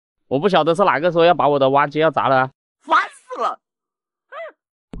我不晓得是哪个说要把我的挖机要砸了啊！烦死了！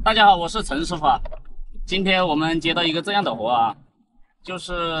大家好，我是陈师傅。今天我们接到一个这样的活啊，就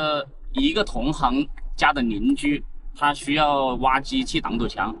是一个同行家的邻居，他需要挖机去挡堵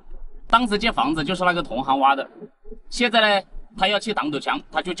墙。当时这房子就是那个同行挖的，现在呢，他要去挡堵墙，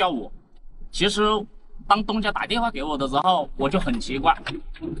他就叫我。其实当东家打电话给我的时候，我就很奇怪，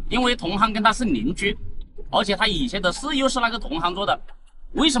因为同行跟他是邻居，而且他以前的事又是那个同行做的。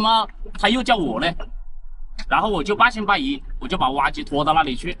为什么他又叫我呢？然后我就半信半疑，我就把挖机拖到那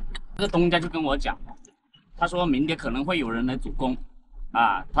里去。那个东家就跟我讲，他说明天可能会有人来主攻，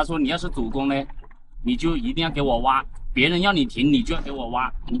啊，他说你要是主攻呢，你就一定要给我挖，别人要你停，你就要给我挖。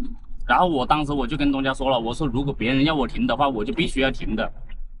然后我当时我就跟东家说了，我说如果别人要我停的话，我就必须要停的。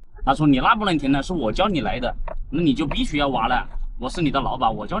他说你那不能停了，是我叫你来的，那你就必须要挖了。我是你的老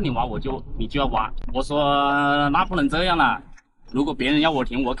板，我叫你挖，你就要挖。我说那不能这样了。如果别人要我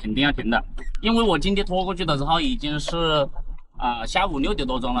停，我肯定要停的，因为我今天拖过去的时候已经是下午6点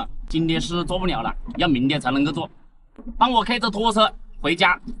多钟了，今天是做不了了，要明天才能够做。当我开着拖车回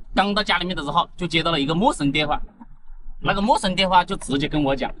家，刚到家里面的时候，就接到了一个陌生电话，那个陌生电话就直接跟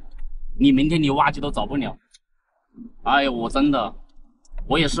我讲，你明天你挖机都找不了。哎呦，我真的，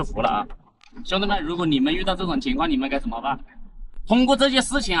我也是服了啊！兄弟们，如果你们遇到这种情况，你们该怎么办？通过这些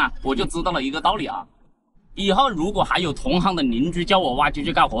事情啊，我就知道了一个道理啊。以后如果还有同行的邻居叫我挖机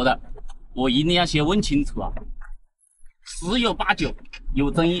去干活的，我一定要先问清楚啊，10有8九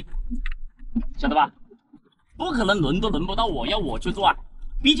有争议，晓得吧？不可能轮都轮不到我，要我去做啊！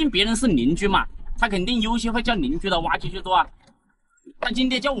毕竟别人是邻居嘛，他肯定优先会叫邻居的挖机去做啊。他今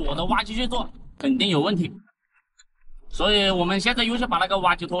天叫我的挖机去做，肯定有问题。所以我们现在优先把那个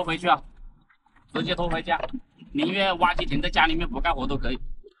挖机拖回去啊，直接拖回家，宁愿挖机停在家里面不干活都可以。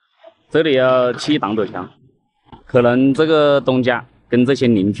这里要砌挡堵墙，可能这个东家跟这些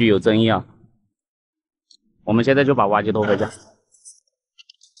邻居有争议啊。我们现在就把挖机拖回家。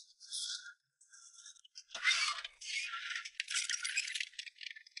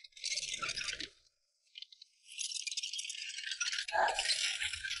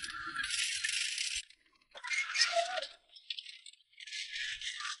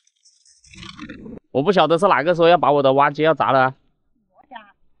我不晓得是哪个说要把我的挖机要砸了啊。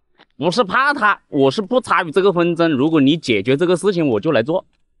不是怕他，我是不参与这个纷争。如果你解决这个事情，我就来做。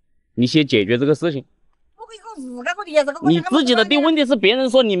你先解决这个事情。你自己的地，问题是别人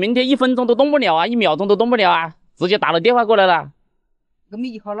说你明天1分钟都动不了啊，1秒钟都动不了啊，直接打了电话过来了。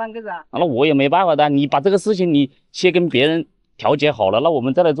那我也没办法的。你把这个事情你先跟别人调节好了，那我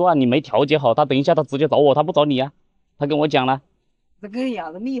们再来做啊。你没调节好，他等一下他直接找我，他不找你啊。他跟我讲了。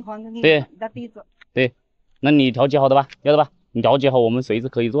对对，那你调节好的吧，要的吧？你调节好，我们随时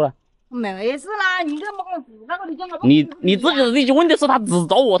可以做了。没事啦，你这么你自己的地，问题是他只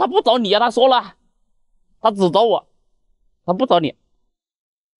找我，他不找你啊。他说了，他只找我，他不找你。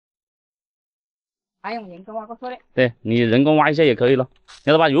还用人工挖过说的？对，你人工挖一下也可以了，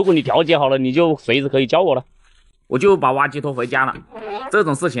晓得吧？如果你调节好了，你就随时可以叫我了。我就把挖机拖回家了。这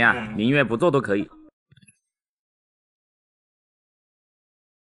种事情啊，宁愿不做都可以。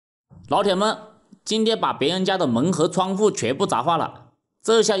老铁们，今天把别人家的门和窗户全部砸坏了。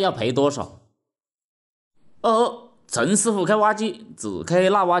这下要赔多少？陈师傅开挖机，只开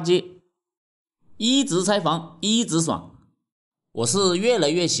腊挖机，一直拆房，一直爽。我是越来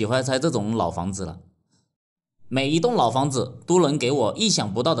越喜欢拆这种老房子了，每一栋老房子都能给我意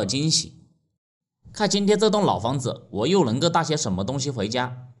想不到的惊喜。看今天这栋老房子，我又能够带些什么东西回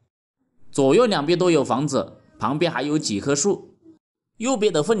家？左右两边都有房子，旁边还有几棵树，右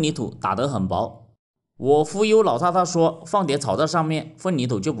边的混凝土打得很薄。我忽悠老太太说放点草在上面，混凝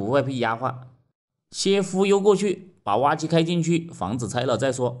土就不会被压坏。先忽悠过去，把挖机开进去，房子拆了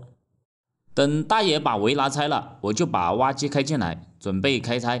再说。等大爷把围栏拆了，我就把挖机开进来，准备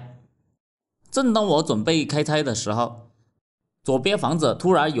开拆。正当我准备开拆的时候，左边房子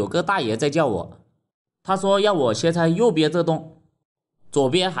突然有个大爷在叫我，他说要我先拆右边这栋，左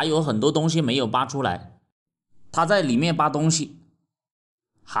边还有很多东西没有扒出来，他在里面扒东西。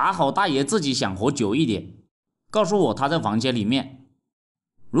还好大爷自己想活久一点，告诉我他在房间里面。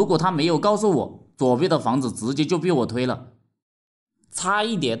如果他没有告诉我，左边的房子直接就被我推了，差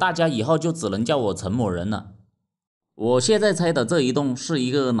一点大家以后就只能叫我陈某人了。我现在拆的这一栋是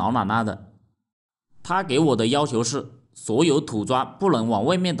一个老奶奶的，她给我的要求是所有土砖不能往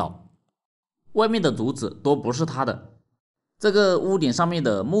外面倒，外面的竹子都不是她的，这个屋顶上面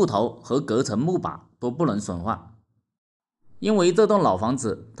的木头和隔层木板都不能损坏。因为这栋老房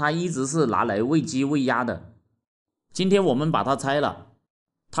子它一直是拿来喂鸡喂鸭的，今天我们把它拆了，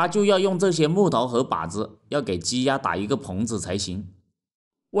他就要用这些木头和板子要给鸡鸭打一个棚子才行。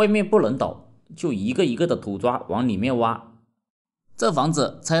外面不能倒，就一个一个的土抓往里面挖。这房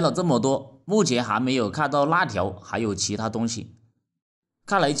子拆了这么多，目前还没有看到辣条还有其他东西，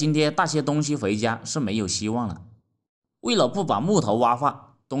看来今天带些东西回家是没有希望了。为了不把木头挖坏，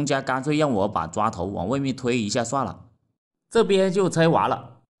东家干脆让我把抓头往外面推一下算了。这边就拆完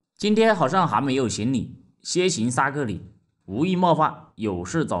了，今天好像还没有行李，先行3个礼，无意冒犯，有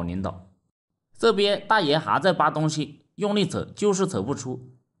事找领导。这边大爷还在扒东西，用力扯就是扯不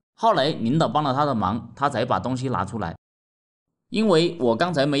出，后来领导帮了他的忙，他才把东西拿出来。因为我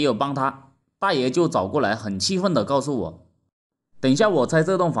刚才没有帮他，大爷就找过来，很气愤地告诉我，等下我拆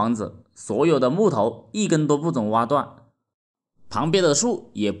这栋房子，所有的木头一根都不准挖断，旁边的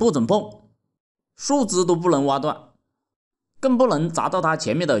树也不准碰，树枝都不能挖断，更不能砸到他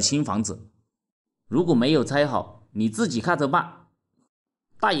前面的新房子。如果没有拆好，你自己看着办。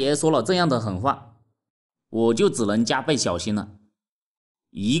大爷说了这样的狠话，我就只能加倍小心了，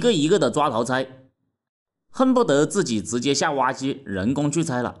一个一个的抓头拆，恨不得自己直接下挖机人工去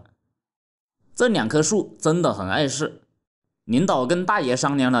拆了。这2棵树真的很碍事，领导跟大爷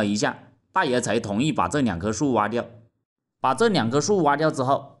商量了一下，大爷才同意把这2棵树挖掉。把这2棵树挖掉之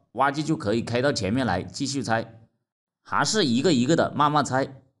后，挖机就可以开到前面来继续拆，还是一个一个的慢慢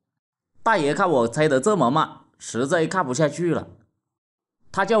拆。大爷看我拆得这么慢，实在看不下去了，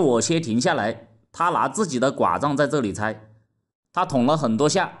他叫我先停下来，他拿自己的拐杖在这里拆，他捅了很多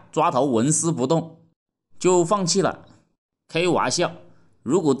下，抓头纹丝不动，就放弃了。开玩笑，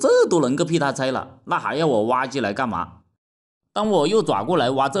如果这都能够被他拆了，那还要我挖机来干嘛？当我又转过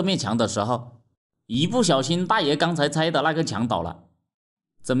来挖这面墙的时候，一不小心大爷刚才拆的那个墙倒了，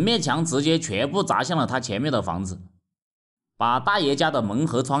整面墙直接全部砸向了他前面的房子，把大爷家的门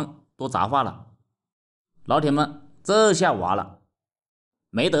和窗都砸坏了。老铁们，这下完了，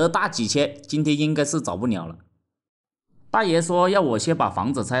没得大几千，今天应该是找不了了。大爷说要我先把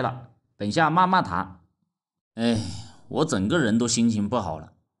房子拆了，等下慢慢谈。我整个人都心情不好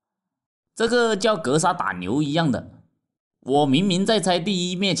了，这个叫格杀打牛一样的，我明明在拆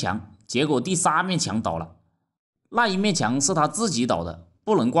第1面墙，结果第3面墙倒了，那一面墙是他自己倒的，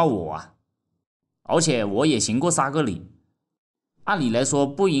不能怪我啊。而且我也行过3个礼，按理来说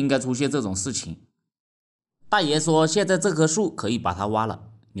不应该出现这种事情。大爷说现在这棵树可以把它挖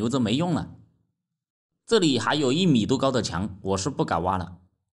了，留着没用了。这里还有1米多高的墙，我是不敢挖了，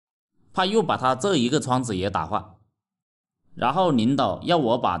怕又把他这一个窗子也打坏。然后领导要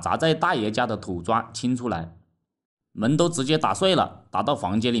我把砸在大爷家的土砖清出来，门都直接打碎了，打到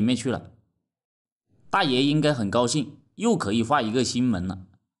房间里面去了。大爷应该很高兴，又可以画一个新门了。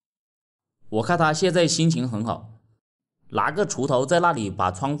我看他现在心情很好，拿个锄头在那里把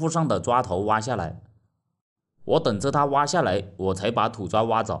窗户上的砖头挖下来。我等着他挖下来，我才把土砖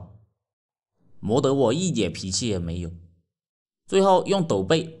挖走，磨得我一点脾气也没有。最后用斗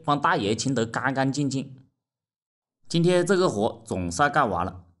背帮大爷清得干干净净。今天这个活总算干完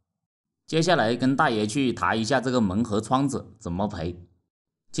了，接下来跟大爷去谈一下这个门和窗子怎么赔。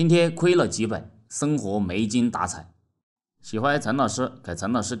今天亏了几百，生活没精打采。喜欢陈老师，给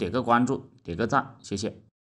陈老师点个关注，点个赞，谢谢。